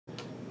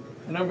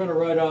And I'm going to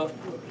write out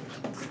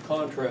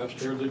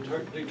contrast here. The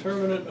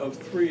determinant of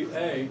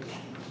 3a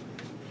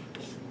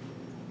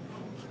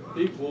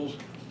equals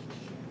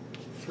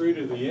 3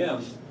 to the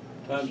n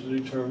times the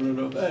determinant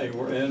of a,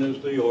 where n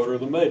is the order of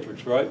the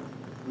matrix, right?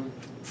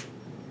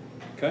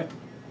 Okay?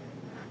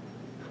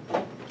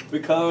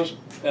 Because,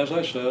 as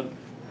I said,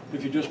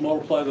 if you just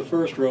multiply the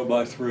first row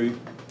by 3,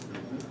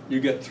 you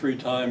get 3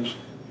 times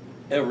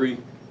every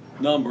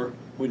number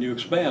when you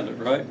expand it,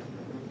 right?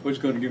 Which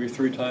is going to give you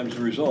 3 times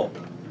the result.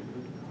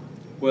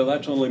 Well,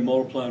 that's only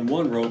multiplying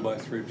one row by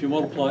 3. If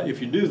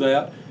you do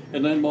that,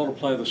 and then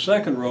multiply the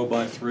second row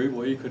by 3,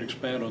 well, you could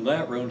expand on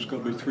that row, and it's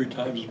going to be 3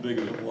 times as big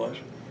as it was.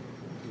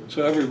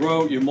 So every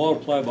row you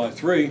multiply by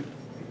 3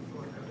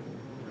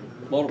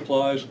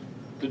 multiplies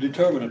the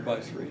determinant by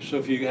 3. So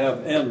if you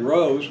have n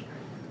rows,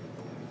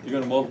 you're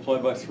going to multiply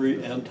by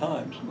 3 n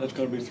times. That's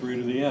going to be 3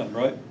 to the n,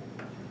 right?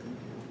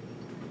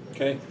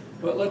 Okay,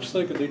 well, let's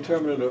think of the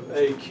determinant of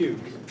a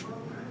cubed.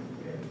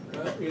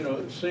 Well, you know,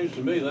 it seems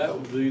to me that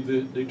would be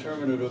the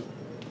determinant of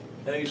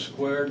a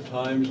squared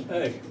times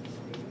a,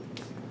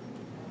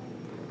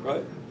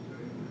 right?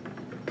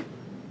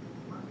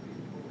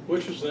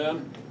 Which is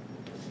then,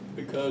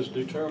 because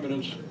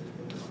determinants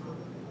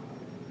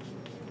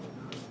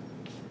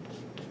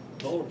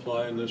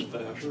multiply in this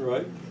fashion,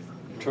 right?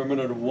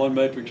 Determinant of one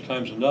matrix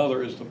times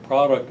another is the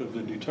product of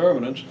the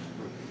determinants.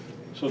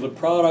 So the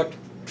product,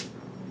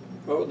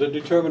 well, the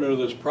determinant of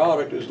this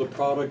product is the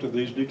product of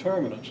these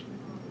determinants.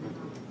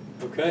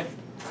 Okay?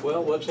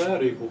 Well, what's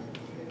that equal?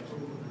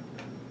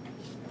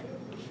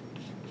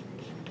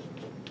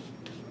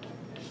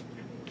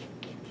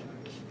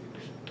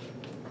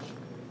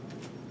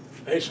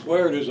 A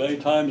squared is a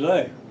times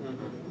a.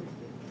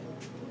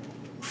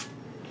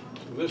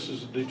 So this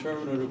is the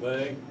determinant of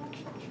a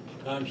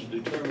times the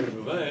determinant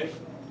of a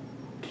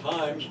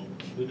times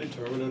the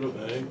determinant of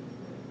a,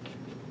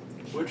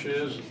 which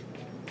is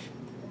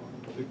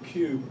the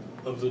cube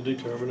of the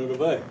determinant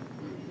of a.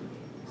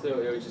 So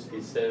it would just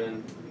be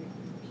 7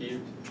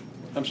 cubed?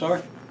 I'm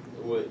sorry?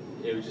 It would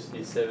just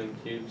be 7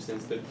 cubed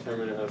since the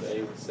determinant of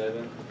a was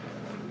 7?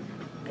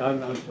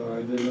 I'm sorry,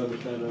 I didn't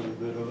understand every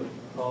bit of it.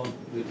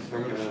 The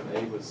determinant of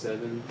a was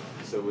 7,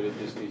 so would it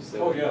just be 7?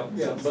 Oh, yeah,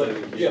 yeah, but, 7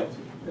 cubed? yeah.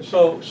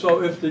 So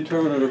if the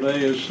determinant of a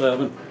is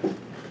 7,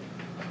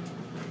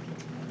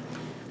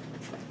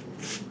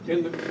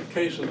 in the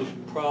case of the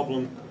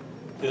problem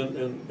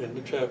in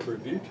the chapter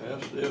review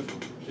test, if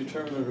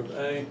determinant of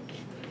a,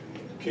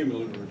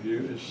 cumulative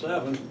review, is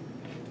 7,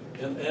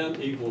 and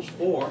n equals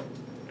 4,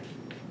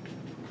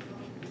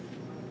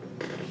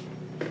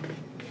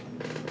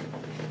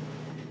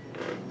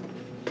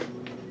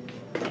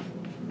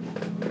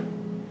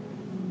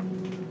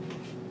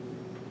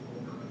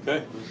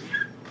 okay?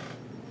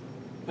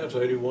 That's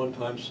 81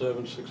 times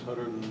 7,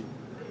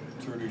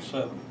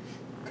 637,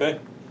 okay?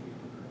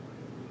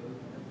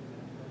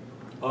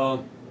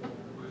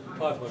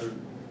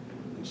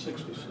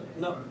 567,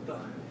 no,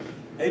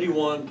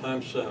 81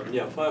 times 7,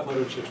 yeah,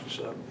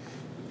 567,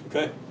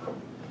 okay?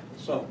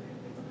 So,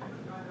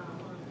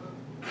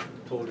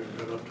 told you to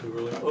get up too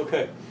early,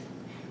 okay.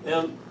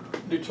 And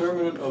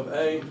determinant of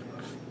a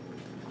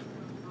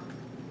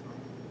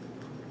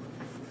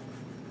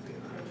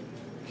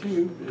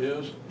cubed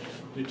is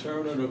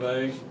determinant of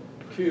a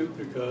cubed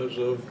because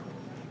of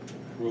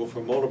rule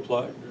for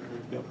multiply,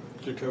 yep,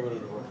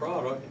 determinant of a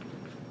product,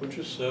 which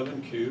is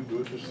 7 cubed,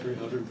 which is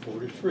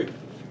 343.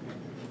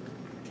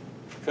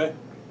 Okay?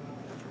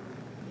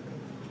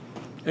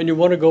 And you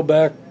want to go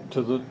back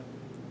to the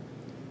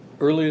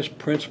earliest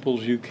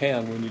principles you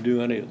can when you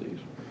do any of these.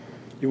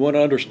 You want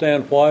to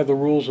understand why the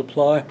rules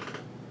apply.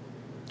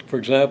 For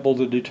example,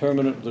 the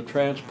determinant of the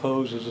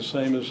transpose is the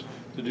same as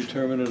the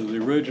determinant of the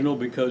original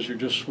because you're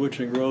just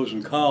switching rows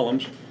and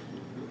columns.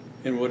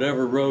 In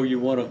whatever row you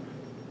want to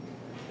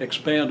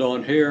expand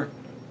on here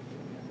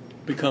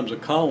becomes a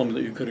column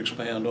that you could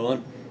expand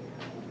on,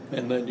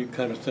 and then you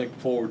kind of think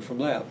forward from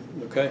that,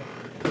 okay?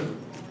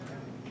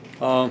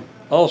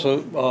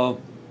 Also,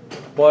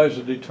 why is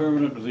the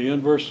determinant of the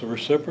inverse the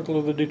reciprocal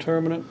of the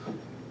determinant?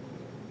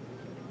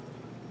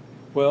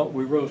 Well,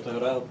 we wrote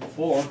that out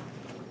before.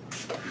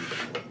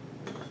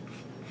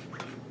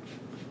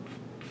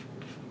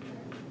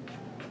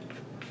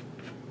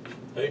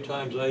 A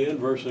times A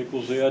inverse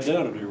equals the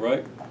identity,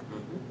 right?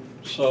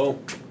 So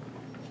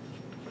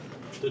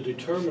the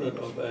determinant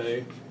of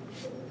A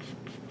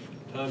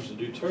times the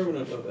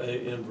determinant of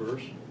A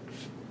inverse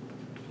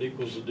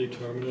equals the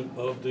determinant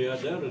of the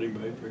identity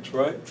matrix,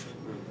 right?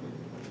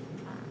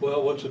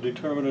 Well, what's the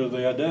determinant of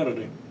the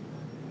identity?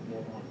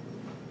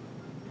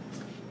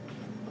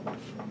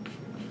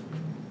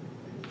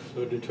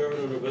 So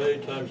determinant of A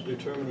times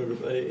determinant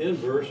of A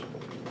inverse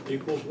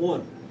equals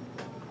 1.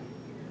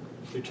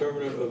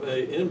 Determinant of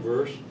A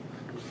inverse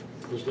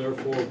is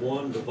therefore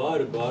 1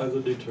 divided by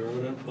the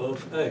determinant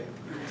of A.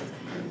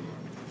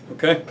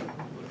 Okay?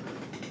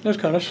 That's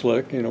kind of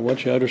slick, you know,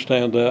 once you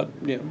understand that,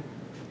 you know,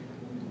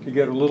 you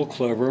get a little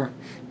clever,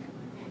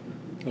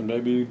 and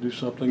maybe you do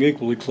something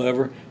equally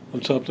clever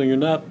on something you're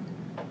not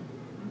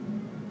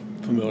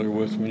familiar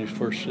with when you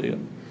first see it.